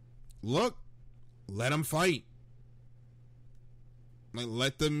said, look, let them fight. Like,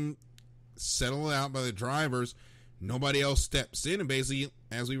 let them settle it out by the drivers. Nobody else steps in and basically,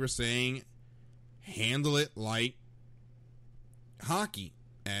 as we were saying, handle it like hockey,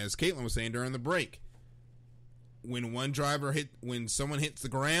 as Caitlin was saying during the break. When someone hits the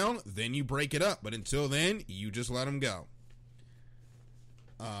ground, then you break it up. But until then, you just let them go.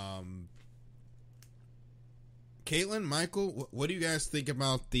 Caitlin, Michael, what do you guys think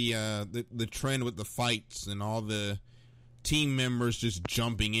about the trend with the fights and all the team members just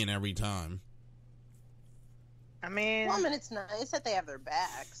jumping in every time? I mean, it's nice that they have their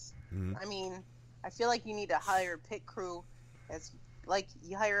backs. Mm-hmm. I mean, I feel like you need to hire pit crew as like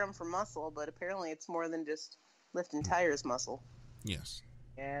you hire them for muscle, but apparently it's more than just lifting tires muscle. Yes.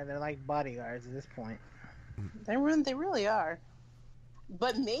 yeah, they're like bodyguards at this point. They really are.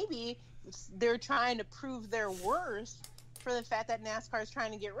 But maybe they're trying to prove their worth for the fact that NASCAR is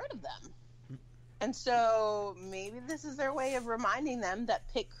trying to get rid of them. And so maybe this is their way of reminding them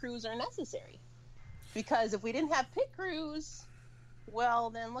that pit crews are necessary. Because if we didn't have pit crews,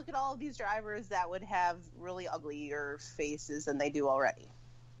 well, then look at all of these drivers that would have really uglier faces than they do already.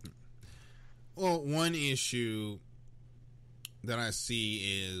 Well, one issue that I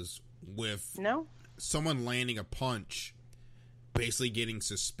see is with someone landing a punch, basically getting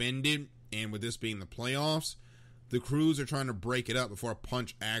suspended, and with this being the playoffs, the crews are trying to break it up before a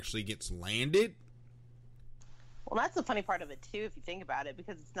punch actually gets landed. Well, that's the funny part of it too, if you think about it,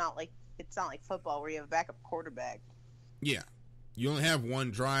 because it's not like football where you have a backup quarterback. Yeah, you only have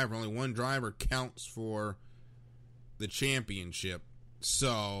one driver. Only one driver counts for the championship.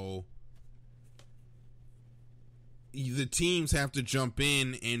 So the teams have to jump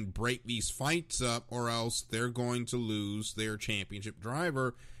in and break these fights up, or else they're going to lose their championship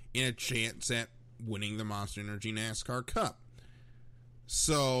driver in a chance at winning the Monster Energy NASCAR Cup.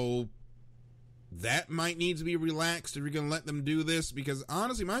 So that might need to be relaxed if you're going to let them do this, because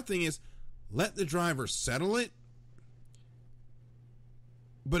honestly, my thing is, let the driver settle it.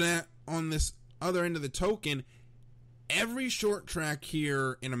 But on this other end of the token, every short track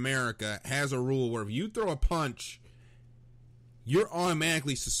here in America has a rule where if you throw a punch, you're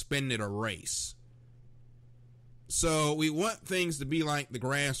automatically suspended a race. So we want things to be like the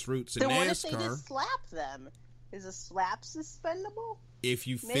grassroots in NASCAR. So what if they just slap them? Is a slap suspendable? If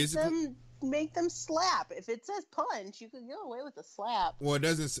you Make them slap. If it says punch, you can get away with a slap. Well, it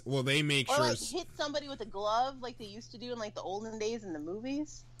doesn't. Well, they make or sure. Like hit somebody with a glove, like they used to do in like the olden days in the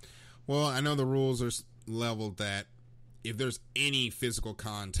movies. Well, I know the rules are leveled that if there's any physical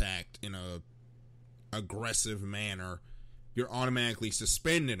contact in a aggressive manner, you're automatically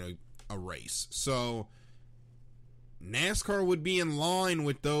suspended a race. So NASCAR would be in line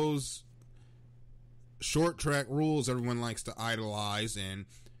with those short track rules everyone likes to idolize and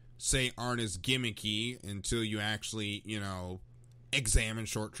say aren't as gimmicky until you actually, examine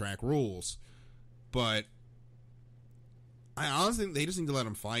short track rules. But I honestly think they just need to let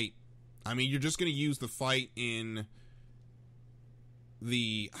them fight. I mean, you're just going to use the fight in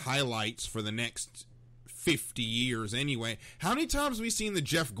the highlights for the next 50 years anyway. How many times have we seen the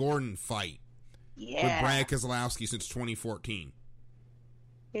Jeff Gordon fight with Brad Keselowski since 2014?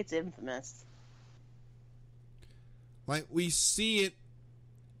 It's infamous. Like, we see it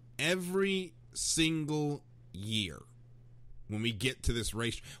every single year when we get to this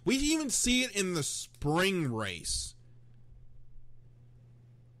race. We even see it in the spring race.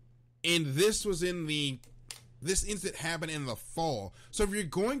 And this incident happened in the fall. So if you're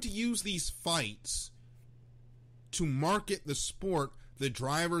going to use these fights to market the sport, the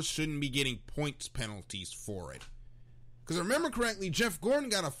drivers shouldn't be getting points penalties for it. Because I remember correctly, Jeff Gordon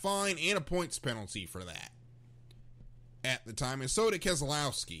got a fine and a points penalty for that at the time, and so did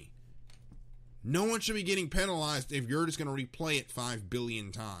Keselowski. No one should be getting penalized if you're just going to replay it 5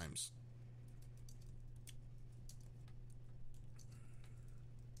 billion times.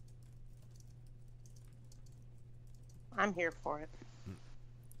 I'm here for it.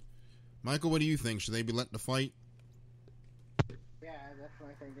 Michael, what do you think? Should they be let to fight? Yeah, I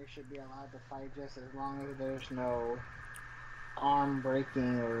definitely think they should be allowed to fight just as long as there's no arm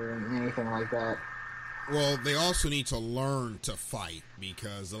breaking or anything like that. Well, they also need to learn to fight,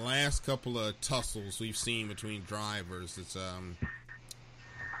 because the last couple of tussles we've seen between drivers, it's look,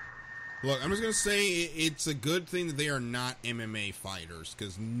 I'm just going to say it's a good thing that they are not MMA fighters,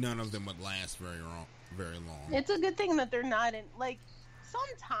 because none of them would last very long. It's a good thing that they're not in, like,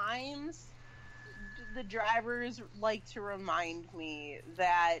 sometimes the drivers like to remind me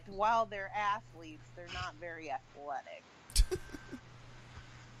that while they're athletes, they're not very athletic.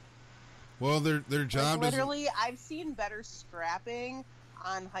 Well, their job like, literally, I've seen better scrapping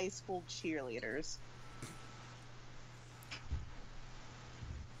on high school cheerleaders.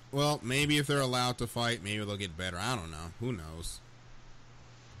 Well, maybe if they're allowed to fight, maybe they'll get better. I don't know. Who knows?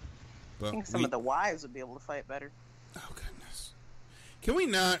 But I think some of the wives would be able to fight better. Oh, goodness. Can we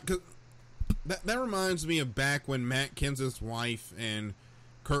not? Cause that reminds me of back when Matt Kenseth's wife and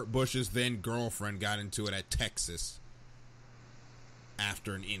Kurt Busch's then girlfriend got into it at Texas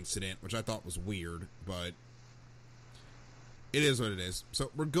after an incident, which I thought was weird, but it is what it is. So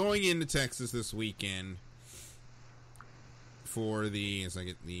we're going into Texas this weekend for as I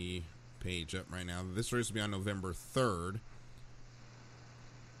get the page up right now. This race will be on November 3rd.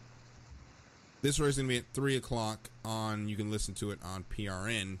 This race is going to be at 3 o'clock on, you can listen to it on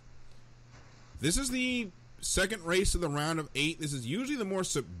PRN. This is the second race of the round of 8. This is usually the more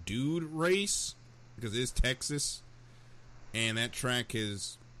subdued race because it is Texas. And that track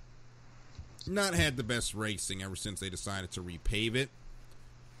has not had the best racing ever since they decided to repave it.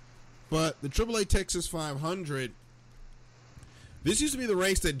 But the AAA Texas 500, this used to be the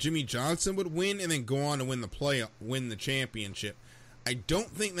race that Jimmy Johnson would win and then go on to win the championship. I don't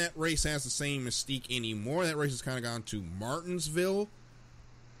think that race has the same mystique anymore. That race has kind of gone to Martinsville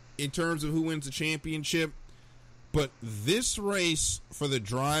in terms of who wins the championship. But this race for the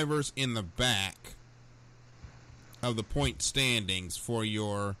drivers in the back of the point standings for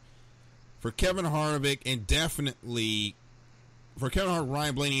Kevin Harvick and definitely for Kevin Harvick,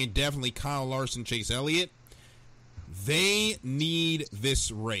 Ryan Blaney, and definitely Kyle Larson, Chase Elliott, they need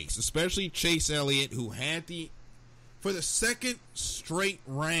this race, especially Chase Elliott, who had for the second straight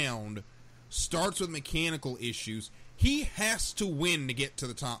round starts with mechanical issues. He has to win to get to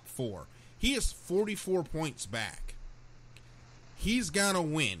the top 4. He is 44 points back. He's got to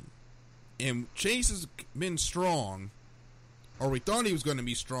win. And Chase has been strong, or we thought he was going to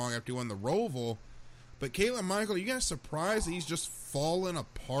be strong after he won the Roval. But Caitlin, Michael, are you guys surprised that he's just fallen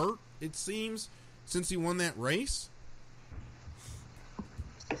apart, it seems, since he won that race?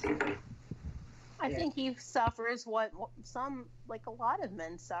 I think he suffers what some, like a lot of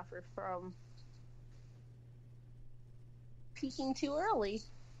men suffer from, peaking too early.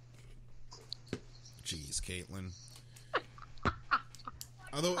 Jeez, Caitlin.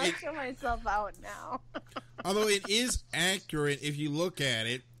 Although I show myself out now. Although it is accurate if you look at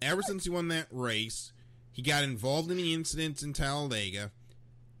it, ever since he won that race, he got involved in the incidents in Talladega.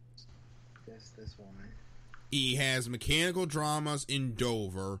 Just this one. He has mechanical dramas in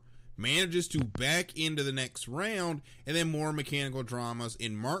Dover, manages to back into the next round, and then more mechanical dramas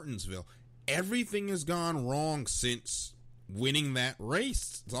in Martinsville. Everything has gone wrong since winning that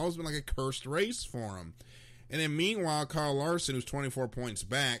race. It's always been like a cursed race for him. And then meanwhile, Kyle Larson, who's 24 points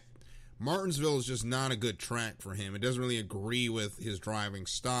back, Martinsville is just not a good track for him. It doesn't really agree with his driving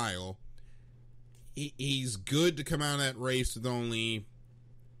style. He's good to come out of that race with only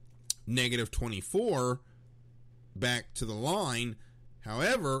negative 24 back to the line.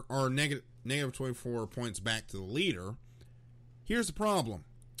 However, or negative 24 points back to the leader. Here's the problem.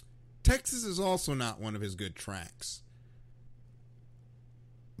 Texas is also not one of his good tracks.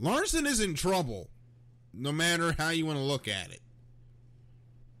 Larson is in trouble, no matter how you want to look at it.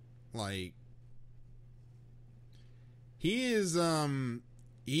 Like, he's got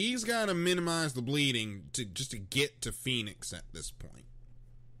to minimize the bleeding to get to Phoenix at this point.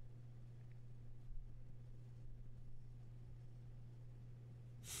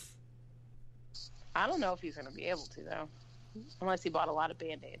 I don't know if he's going to be able to, though. Unless he bought a lot of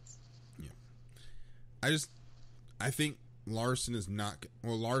Band-Aids. Yeah. I think Larson is not...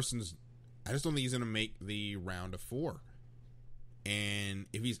 Well, I just don't think he's going to make the round of 4. And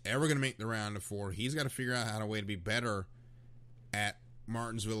if he's ever going to make the round of 4, he's got to figure out how to way to be better at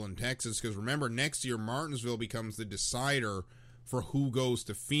Martinsville in Texas. Because remember, next year, Martinsville becomes the decider for who goes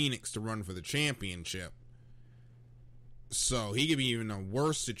to Phoenix to run for the championship. So he could be even a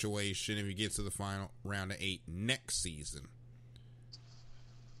worse situation if he gets to the final round of 8 next season.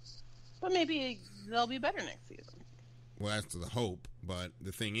 But maybe they'll be better next season. Well, that's the hope. But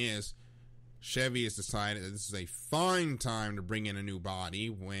the thing is, Chevy has decided that this is a fine time to bring in a new body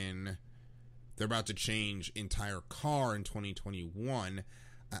when they're about to change entire car in 2021.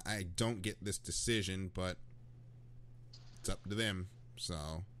 I don't get this decision, but it's up to them.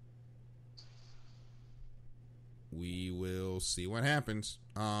 So we will see what happens.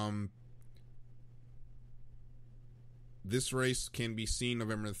 This race can be seen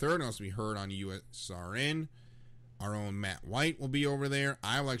November the 3rd. It'll also be heard on USRN. Our own Matt White will be over there.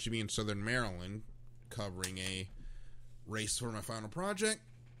 I will actually be in Southern Maryland covering a race for my final project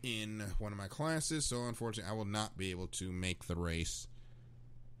in one of my classes. So, unfortunately, I will not be able to make the race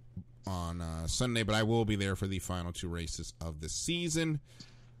on Sunday, but I will be there for the final 2 races of the season.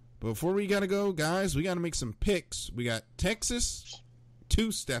 But before we got to go, guys, we got to make some picks. We got Texas,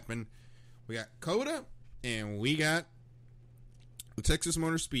 2-stepping. We got COTA, and we got the Texas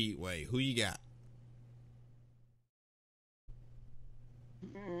Motor Speedway. Who you got?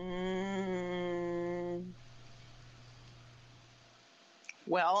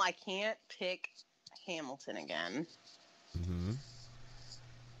 Well, I can't pick Hamilton again. Mm-hmm.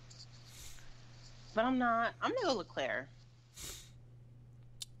 But I'm going to go Leclerc.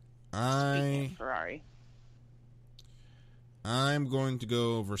 Speaking of Ferrari. I'm going to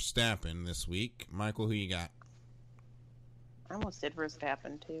go Verstappen this week. Michael, who you got? I almost did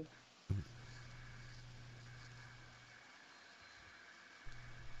Verstappen, too.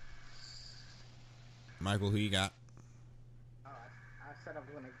 Michael, who you got? I said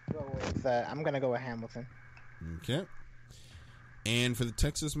I'm going to go with Hamilton. Okay. And for the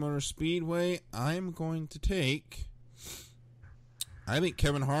Texas Motor Speedway, I'm going to take... I think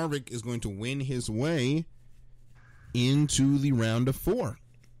Kevin Harvick is going to win his way into the round of 4.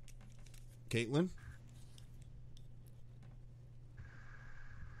 Caitlin?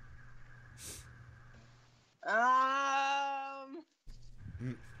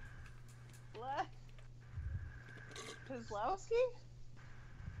 Kozlowski?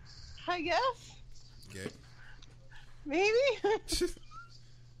 I guess. Okay. Maybe.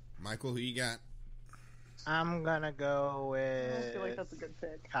 Michael, who you got? I'm gonna go with. I feel like that's a good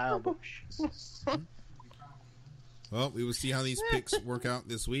pick. Kyle Busch. Well, we will see how these picks work out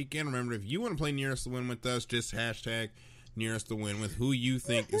this weekend. Remember, if you want to play Nearest to Win with us, just hashtag Nearest to Win with who you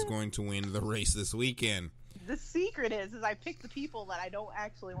think is going to win the race this weekend. The secret is I pick the people that I don't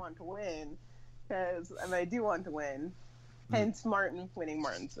actually want to win, and I do want to win. Hence Martin winning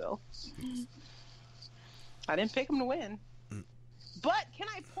Martinsville. I didn't pick him to win. But can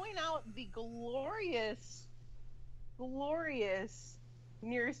I point out the glorious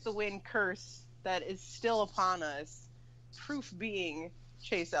Nearest to Win curse that is still upon us? Proof being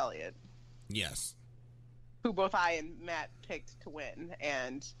Chase Elliott. Yes. Who both I and Matt picked to win,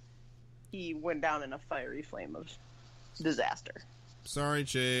 and he went down in a fiery flame of disaster. Sorry,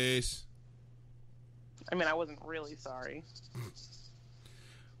 Chase. I mean, I wasn't really sorry.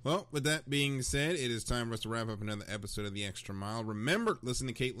 Well, with that being said, it is time for us to wrap up another episode of The Extra Mile. Remember, listen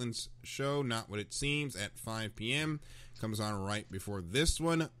to Caitlin's show, Not What It Seems, at 5 p.m. Comes on right before this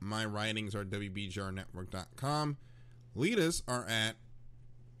one. My writings are WBGRnetwork.com. Lita's are at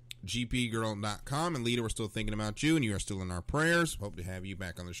gpgirl.com. And Lita, we're still thinking about you, and you are still in our prayers. Hope to have you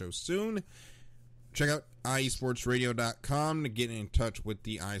back on the show soon. Check out iesportsradio.com to get in touch with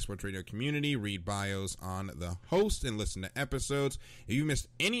the iSports Radio community, read bios on the host, and listen to episodes. If you missed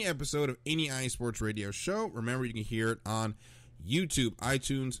any episode of any iSports Radio show, remember you can hear it on YouTube,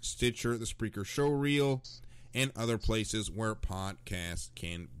 iTunes, Stitcher, the Spreaker Show Reel, and other places where podcasts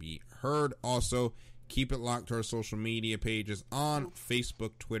can be heard. Also, keep it locked to our social media pages on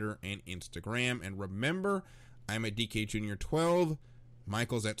Facebook, Twitter, and Instagram. And remember, I'm at DK Junior 12.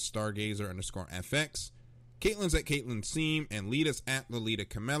 Michael's at Stargazer_FX. Caitlin's at Caitlin Seam, and Lita's at Lolita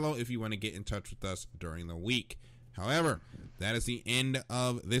Camelo if you want to get in touch with us during the week. However, that is the end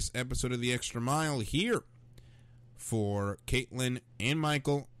of this episode of The Extra Mile here. For Caitlin and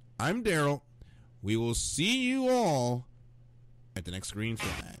Michael, I'm Daryl. We will see you all at the next green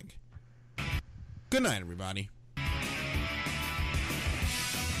flag. Good night, everybody.